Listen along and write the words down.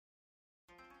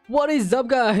What is up,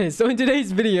 guys? So in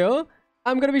today's video,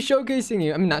 I'm gonna be showcasing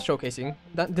you. I mean, not showcasing.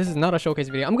 This is not a showcase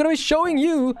video. I'm gonna be showing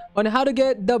you on how to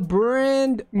get the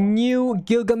brand new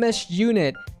Gilgamesh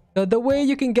unit. So the way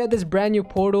you can get this brand new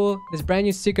portal, this brand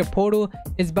new secret portal,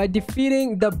 is by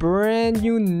defeating the brand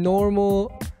new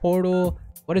normal portal.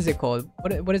 What is it called?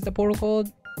 What is the portal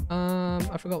called?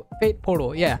 I forgot. Fate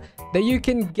portal. Yeah, that you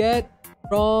can get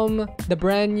from the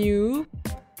brand new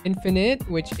infinite,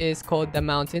 which is called the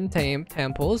mountain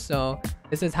temple. So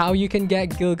this is how you can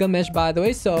get Gilgamesh, by the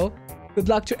way. So good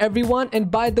luck to everyone. And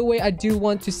by the way, I do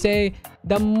want to say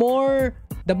the more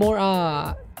what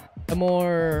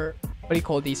do you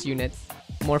call these units,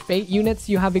 more fate units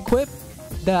you have equipped,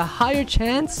 the higher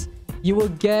chance you will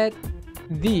get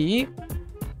the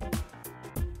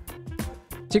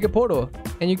secret portal,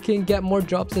 and you can get more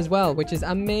drops as well, which is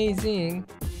amazing.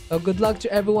 So good luck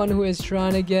to everyone who is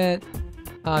trying to get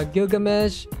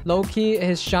Gilgamesh. Loki,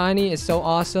 his shiny is so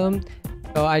awesome.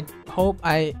 So I hope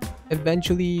I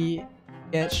eventually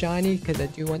get shiny, because I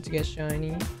do want to get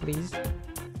shiny, please.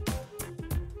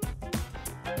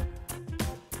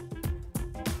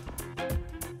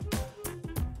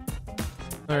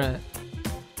 Alright,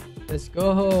 let's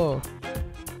go.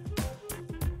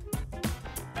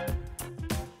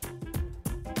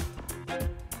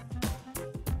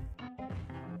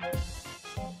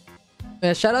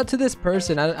 Yeah, shout out to this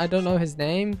person. I don't know his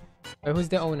name. But who's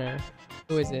the owner?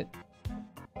 Who is it?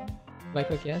 Do I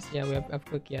click yes? Yeah, I've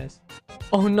clicked yes.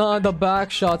 Oh no, the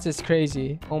back shots is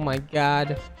crazy. Oh my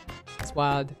god, it's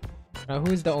wild.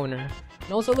 Who's the owner?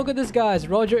 And also look at this, guys.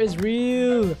 Roger is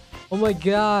real. Oh my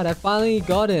god, I finally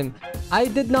got him. I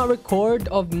did not record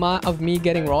of me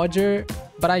getting Roger,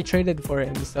 but I traded for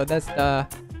him. So that's the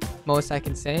most I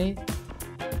can say.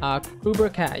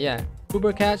 Kuber Cat, yeah.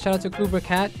 Kuber Cat, shout out to Kuber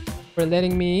Cat for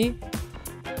letting me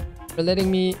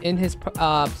in his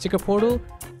secret portal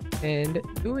and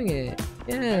doing it.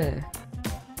 Yeah.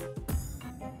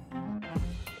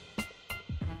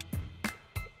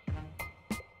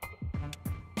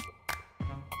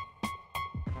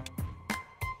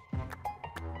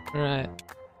 Alright,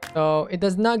 so it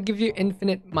does not give you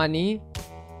infinite money.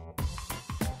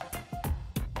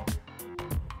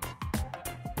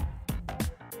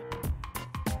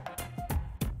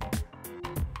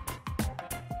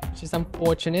 Which is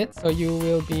unfortunate, so you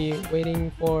will be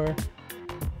waiting for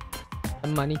the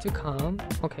money to come.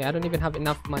 Okay, I don't even have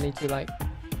enough money to like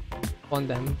fund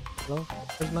them. Hello?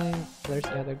 There's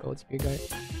the other gold spear guy.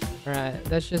 Alright,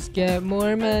 let's just get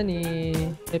more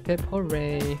money. Hip hip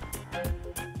hooray.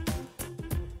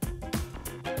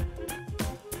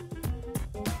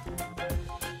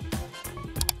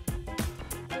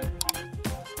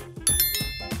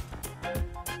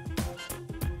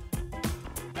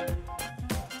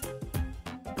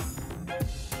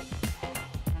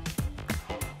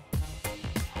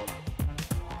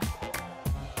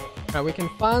 Alright, we can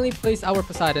finally place our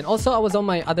Poseidon. Also, I was on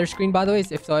my other screen, by the way.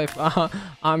 If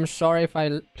I'm sorry if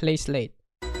I placed late.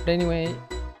 But anyway,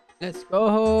 let's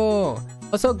go.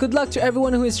 Also, good luck to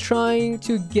everyone who is trying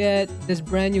to get this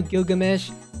brand new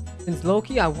Gilgamesh. Since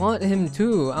Loki, I want him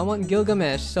too. I want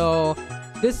Gilgamesh. So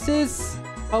this is...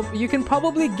 you can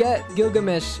probably get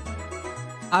Gilgamesh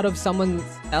out of someone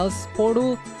else's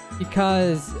portal,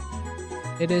 because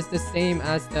it is the same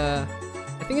as the...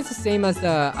 I think it's the same as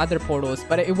the other portals,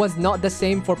 but it was not the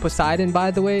same for Poseidon,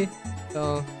 by the way.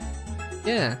 So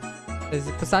yeah, because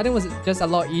Poseidon was just a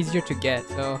lot easier to get.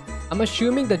 So I'm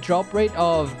assuming the drop rate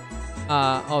of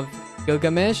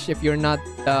Gilgamesh, if you're not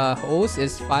the host,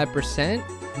 is 5%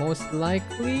 most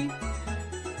likely.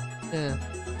 Yeah.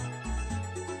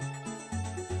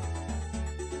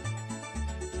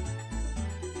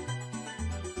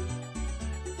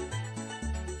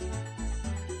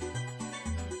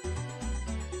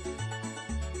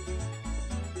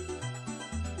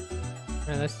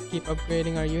 Let's keep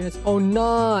upgrading our units. Oh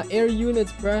nah, air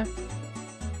units, bruh.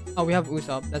 Oh, we have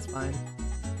Usopp, that's fine.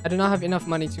 I do not have enough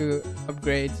money to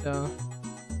upgrade, so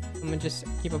I'm gonna just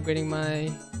keep upgrading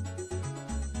my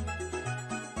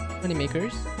money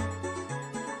makers.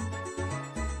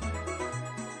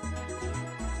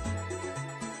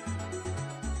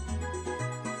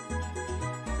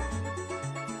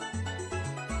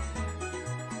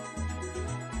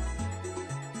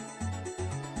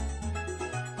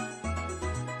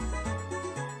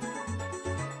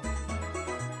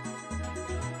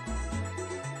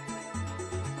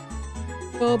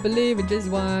 Oh, believe it, just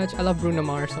watch. I love Bruno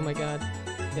Mars. Oh my god.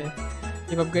 Okay,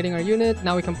 keep upgrading our unit.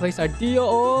 Now we can place our Dio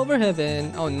over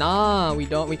heaven. Oh nah, we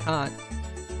can't.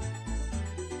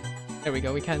 There we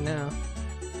go, we can now.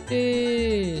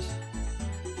 Sheesh.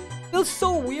 Feels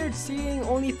so weird seeing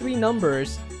only 3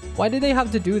 numbers. Why did they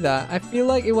have to do that? I feel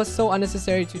like it was so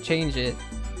unnecessary to change it.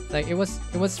 Like it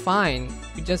was fine.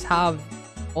 You just have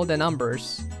all the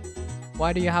numbers.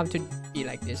 Why do you have to be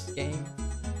like this, game?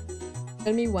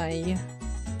 Tell me why.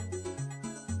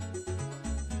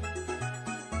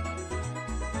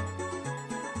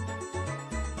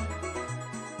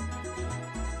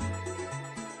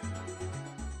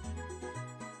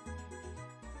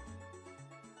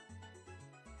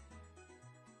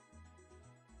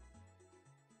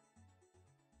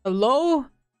 Hello?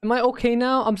 Am I okay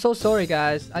now? I'm so sorry,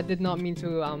 guys. I did not mean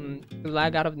to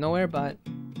lag out of nowhere, but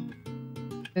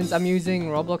since I'm using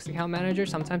Roblox account manager,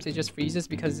 sometimes it just freezes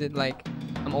because it like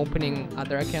I'm opening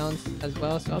other accounts as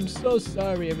well. So I'm so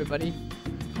sorry, everybody.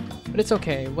 But it's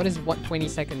okay. What is 20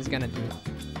 seconds gonna do?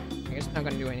 I guess it's not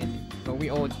gonna do anything. But we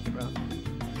all G, bro.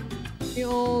 We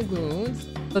all good.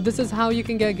 So this is how you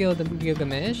can get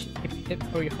Gilgamesh. Hip hip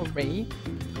hooray.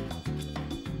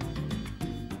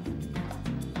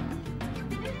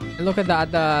 And look at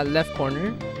that at the left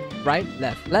corner. Right?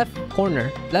 Left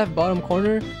corner. Left bottom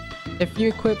corner. If you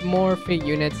equip more fate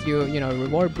units, you know,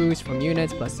 reward boost from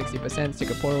units plus 60%,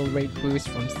 secret portal rate boost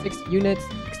from 6 units,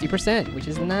 60%, which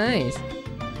is nice.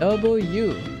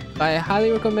 W. I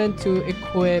highly recommend to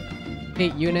equip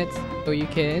 8 units so you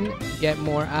can get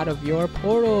more out of your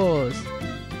portals.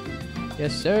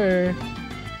 Yes, sir.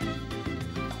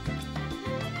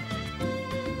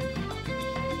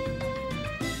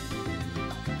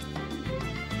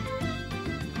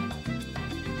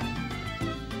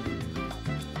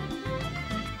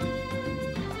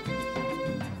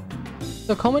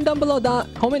 So comment down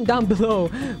below.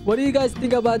 What do you guys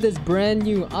think about this brand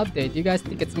new update? Do you guys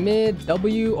think it's mid,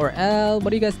 W, or L?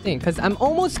 What do you guys think? Because I'm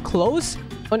almost close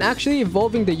on actually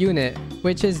evolving the unit,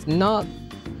 which is not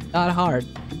that hard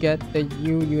to get the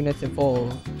new units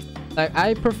evolved. Like,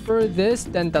 I prefer this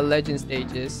than the legend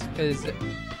stages because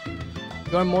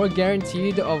you are more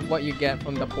guaranteed of what you get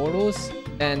from the portals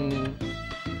than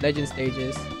legend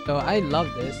stages. So I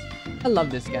love this. I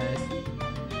love this, guys.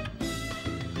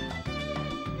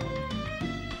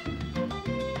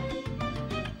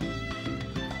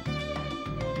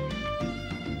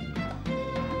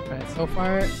 So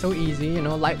far, so easy, you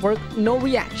know. Light work, no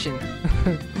reaction.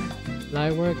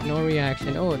 Light work, no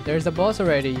reaction. Oh, there's a boss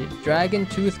already. Dragon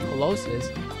Tooth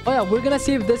Colossus. Oh yeah, we're gonna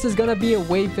see if this is gonna be a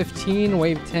wave 15,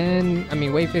 wave 10. I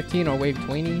mean, wave 15 or wave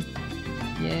 20.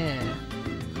 Yeah.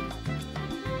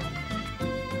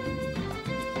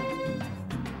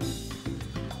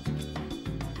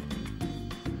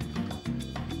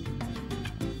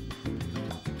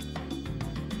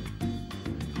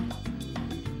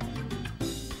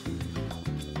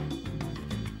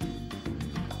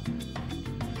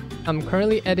 I'm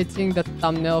currently editing the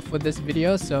thumbnail for this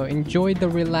video, so enjoy the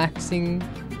relaxing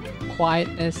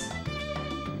quietness.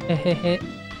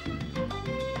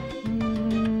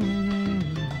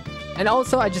 And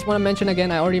also, I just want to mention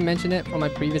again, I already mentioned it from my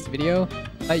previous video,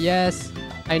 but yes,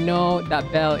 I know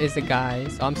that Bell is a guy,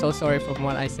 so I'm so sorry for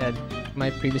what I said in my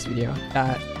previous video.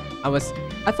 That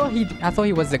I thought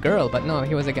he was a girl, but no,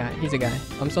 he was a guy. He's a guy.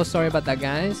 I'm so sorry about that,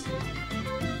 guys.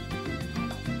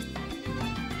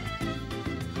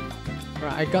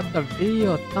 I got the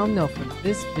video thumbnail for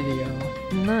this video.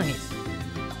 Nice.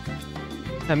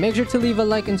 Now make sure to leave a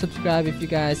like and subscribe if you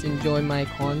guys enjoy my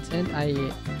content. I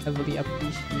heavily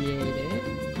appreciate it.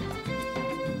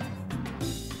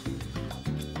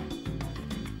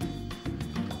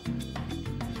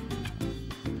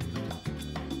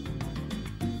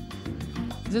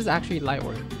 This is actually light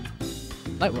work.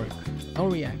 Light work. No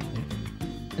reaction.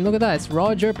 And look at that. It's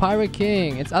Roger Pirate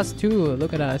King. It's us too.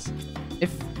 Look at us.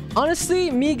 Honestly,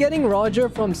 me getting Roger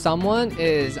from someone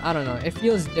is, I don't know, it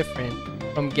feels different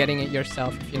from getting it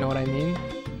yourself, if you know what I mean.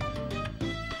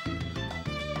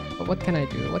 But what can I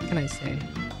do? What can I say?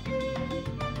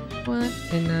 What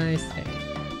can I say?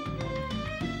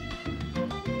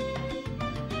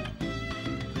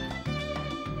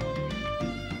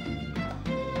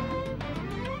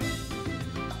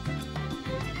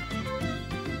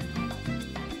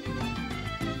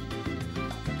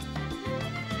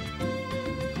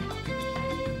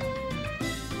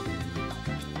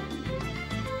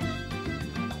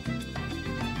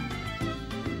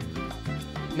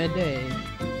 Midday.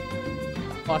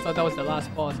 Oh, I thought that was the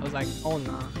last boss. I was like, oh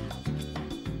nah.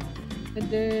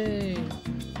 Midday.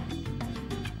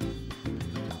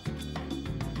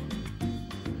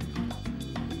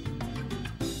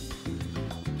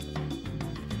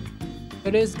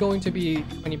 It is going to be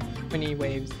 20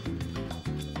 waves.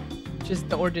 Which is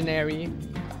the ordinary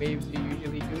waves you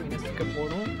usually do in a secret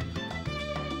portal.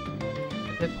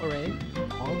 Hip hooray.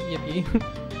 Oh, yippee.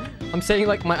 I'm saying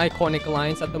like my iconic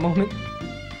lines at the moment.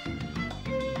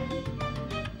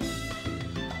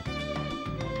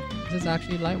 This is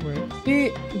actually light work.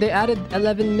 See, they added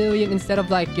 11 million instead of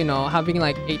like, you know, having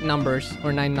like 8 numbers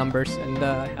or 9 numbers in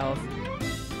the health.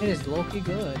 It is low-key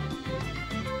good.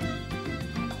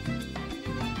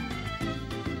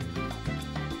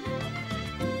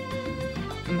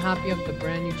 I'm happy of the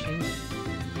brand new changes.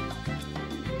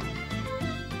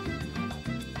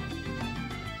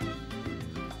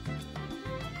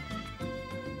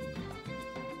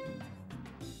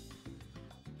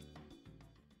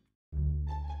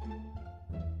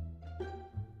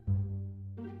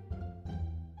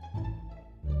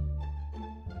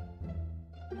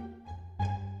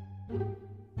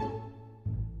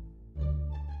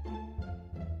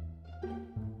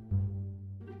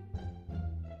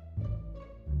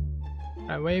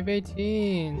 Alright, wave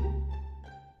 18.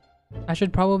 I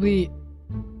should probably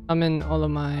summon all of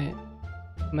my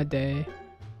day.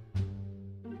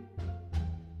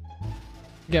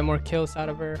 Get more kills out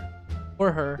of her.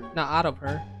 For her, not out of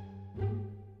her.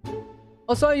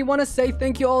 Also, I want to say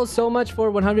thank you all so much for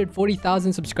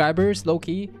 140,000 subscribers,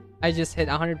 low-key. I just hit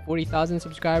 140,000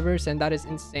 subscribers and that is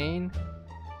insane.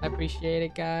 I appreciate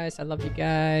it, guys. I love you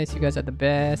guys. You guys are the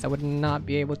best. I would not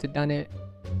be able to done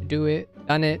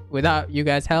it without you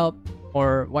guys' help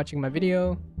or watching my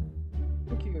video.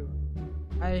 Thank you.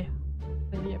 I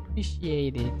really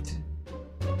appreciate it.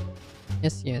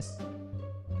 Yes, yes.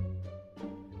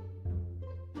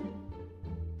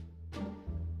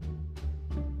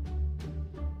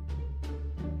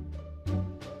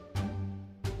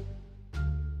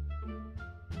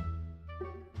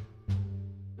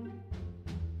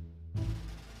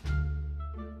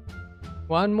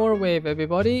 One more wave,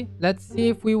 everybody. Let's see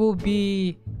if we will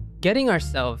be getting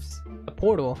ourselves a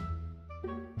portal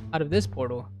out of this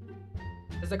portal.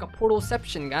 It's like a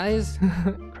portalception, guys.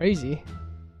 Crazy.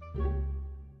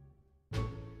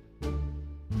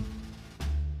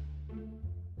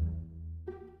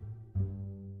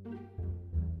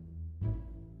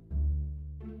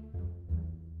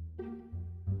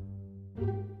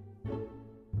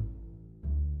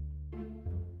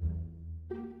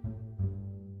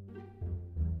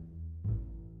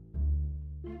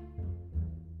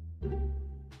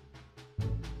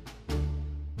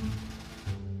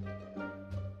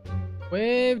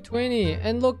 Wave 20.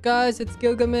 And look, guys, it's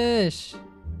Gilgamesh.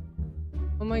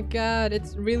 Oh my god,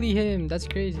 it's really him. That's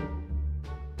crazy.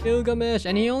 Gilgamesh.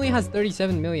 And he only has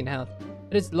 37 million health.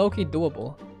 But it's low-key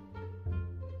doable.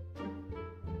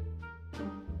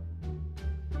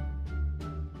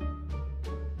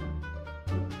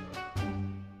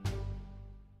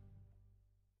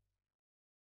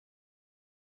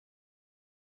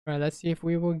 Alright, let's see if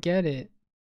we will get it.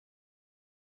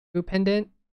 2 pendant.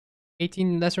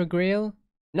 18 lesser grail.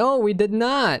 No, we did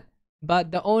not. But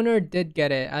the owner did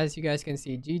get it, as you guys can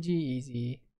see. GG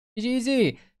easy. GG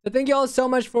easy. So thank you all so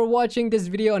much for watching this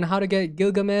video on how to get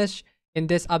Gilgamesh in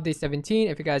this update 17.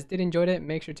 If you guys did enjoy it,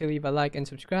 make sure to leave a like and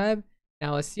subscribe. And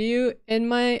I will see you in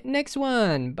my next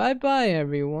one. Bye bye,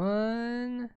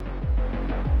 everyone.